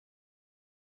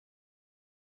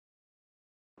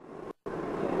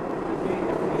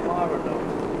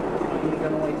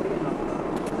got no ID number.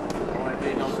 No ID,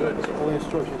 no good. All the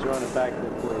instructions are on the back of the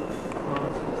plate.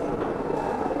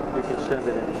 You can send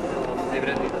it in. Maybe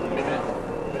that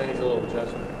needs a little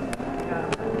adjustment.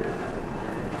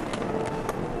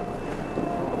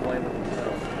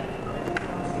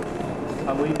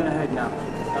 Where are you gonna head now?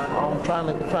 I'm trying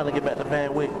to get back to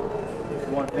Van Wyck.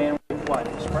 You want Van Wyck what?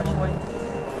 Expressway?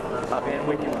 Van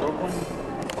Wyck in Brooklyn?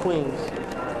 Queens.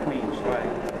 Queens,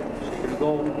 right. So you're gonna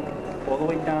go all the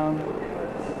way down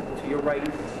to your right,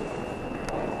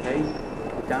 okay?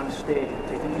 Down the stairs,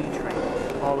 take the B train.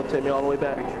 Oh, it'll take me all the way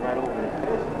back. Brings you right over there.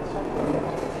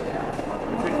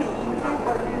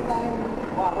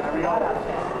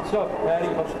 What's up, Patty?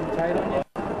 Hooks too tight on you?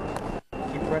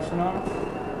 Keep pressing on it.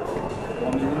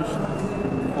 Want me loose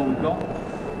before we go?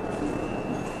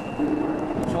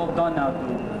 It's all done now,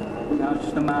 dude. Now it's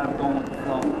just a matter of going with the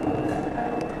flow.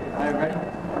 All right, ready?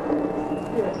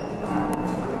 Yes.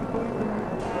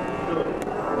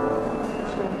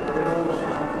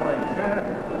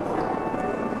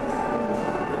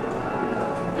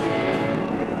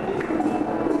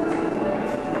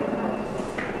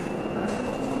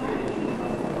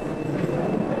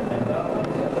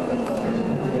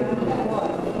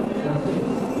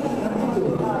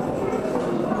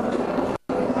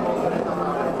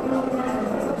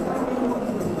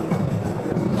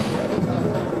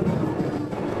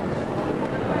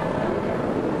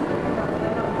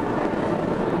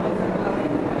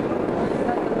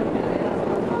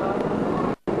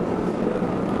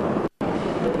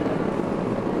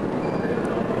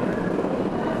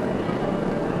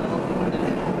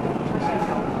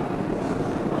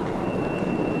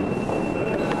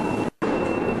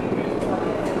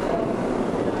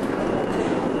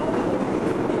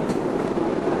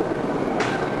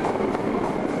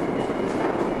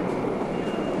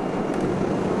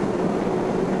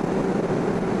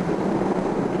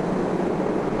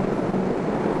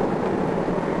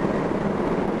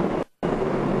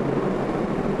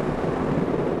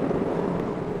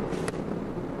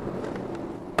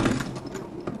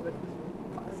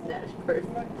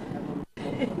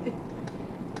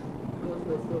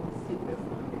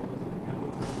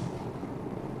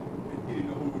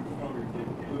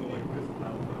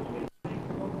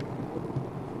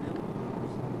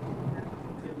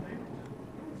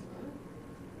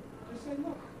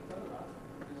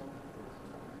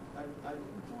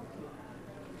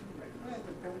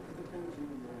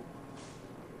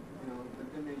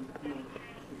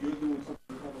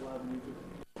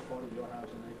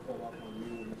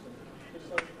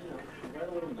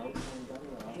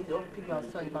 People are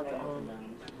talking about the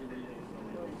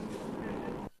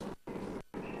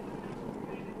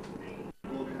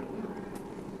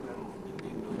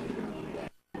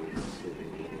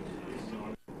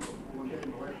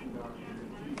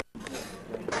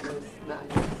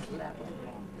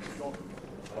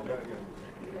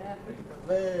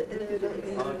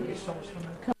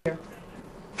Come here.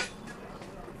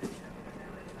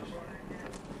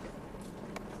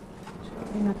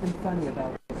 There's nothing funny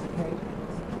about this, okay?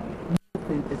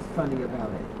 Nothing is funny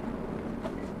about it.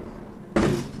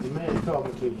 The man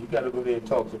talking to you. You got to go there and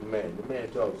talk to the man. The man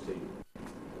talks to you.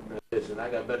 Now, listen, I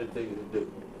got better things to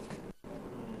do.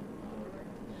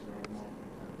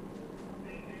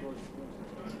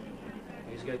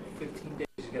 He's got 15 days.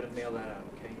 He's got to mail that out,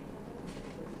 okay?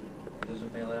 If he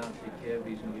doesn't mail it out, take care of it.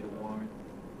 He's going to get a warrant.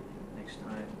 Next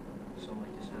time something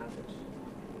like this happens,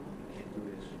 he can't do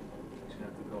this. He's going to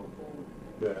have to go.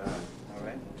 Yeah, all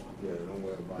right? Yeah, don't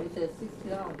worry about He it. said $60,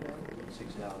 man. $6.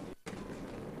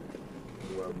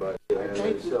 Don't worry about it. Handle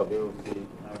it yourself. You don't see.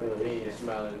 He ain't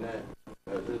smiling at that.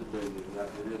 That's his business, not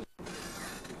to this.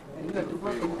 And you have to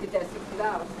work and get that $60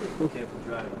 too. Careful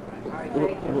driving, right? All right,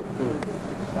 thank you.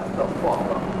 Shut the fuck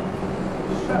up.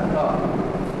 Shut up.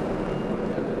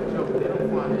 They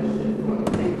don't want this shit.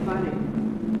 It ain't funny.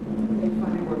 It ain't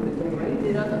funny work this way. He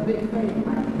did us a big favor,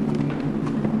 man.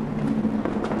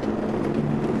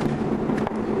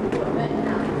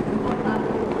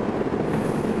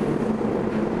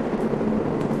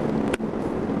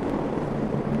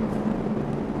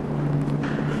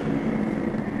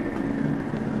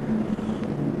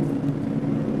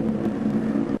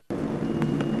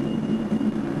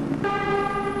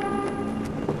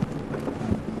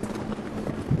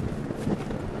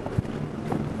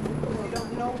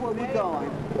 Where we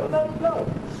going? Well, let him go.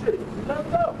 Shit, let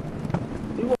him go.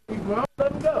 He won't be grown,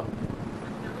 let him go.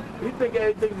 You think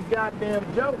everything's a goddamn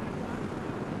joke?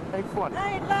 Ain't funny.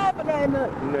 I ain't laughing at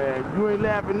nothing. Nah, you ain't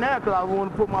laughing now because I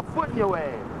want to put my foot in your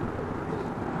ass.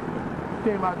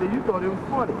 You came out there, you thought it was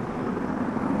funny.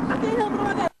 I can't help it.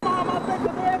 I got to my face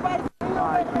with everybody. All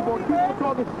right, keep on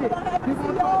talking shit. Keep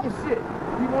on talking shit.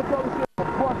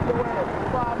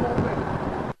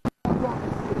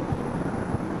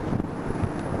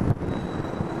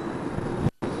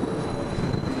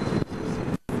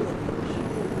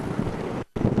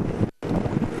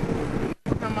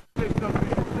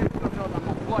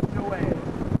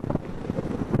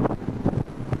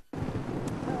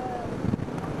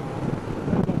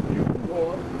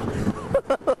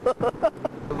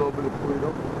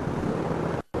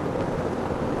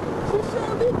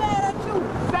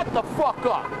 fuck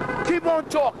up. Keep on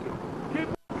talking. Keep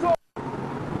on talking.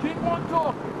 Keep on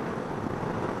talking.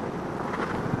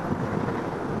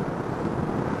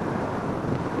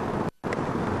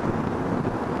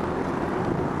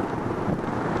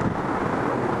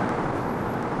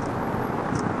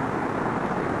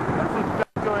 That's what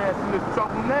got your ass in this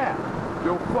trouble now.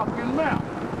 Your fucking mouth.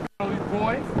 These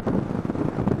boys.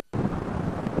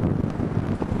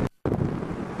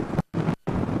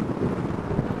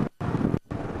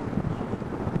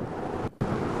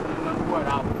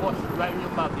 I'll force you right in your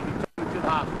mouth and you take you to the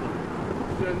hospital.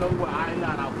 You don't know what I ain't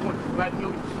not. I'll punch you right in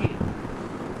your chin.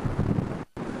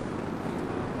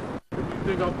 If you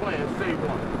think I'm playing, say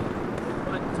one.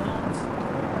 But don't.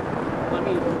 Let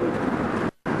me.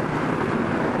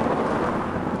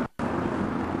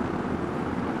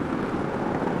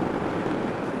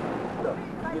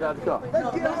 Get out the car.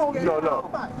 No.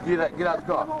 Get out the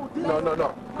car.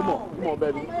 No. Come on,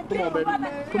 baby. Come on, baby.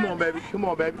 Come on, baby. Come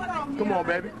on, baby. Come on,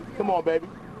 baby. Come on, baby.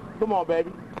 Come on,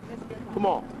 baby. Come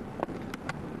on.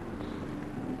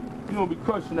 You don't be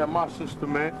cursing at my sister,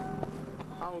 man.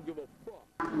 I don't give a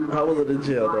fuck. How was it in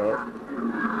jail, dog?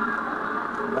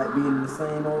 Like being the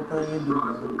same old thing you do.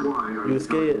 You were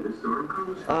scared?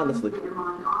 Honestly.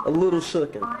 A little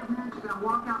shooken.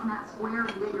 Walk out in that square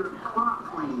and get your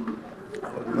clock cleaned.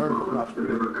 Nervous, not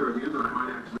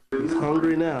sure. He's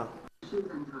hungry now. Shoes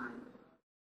untied.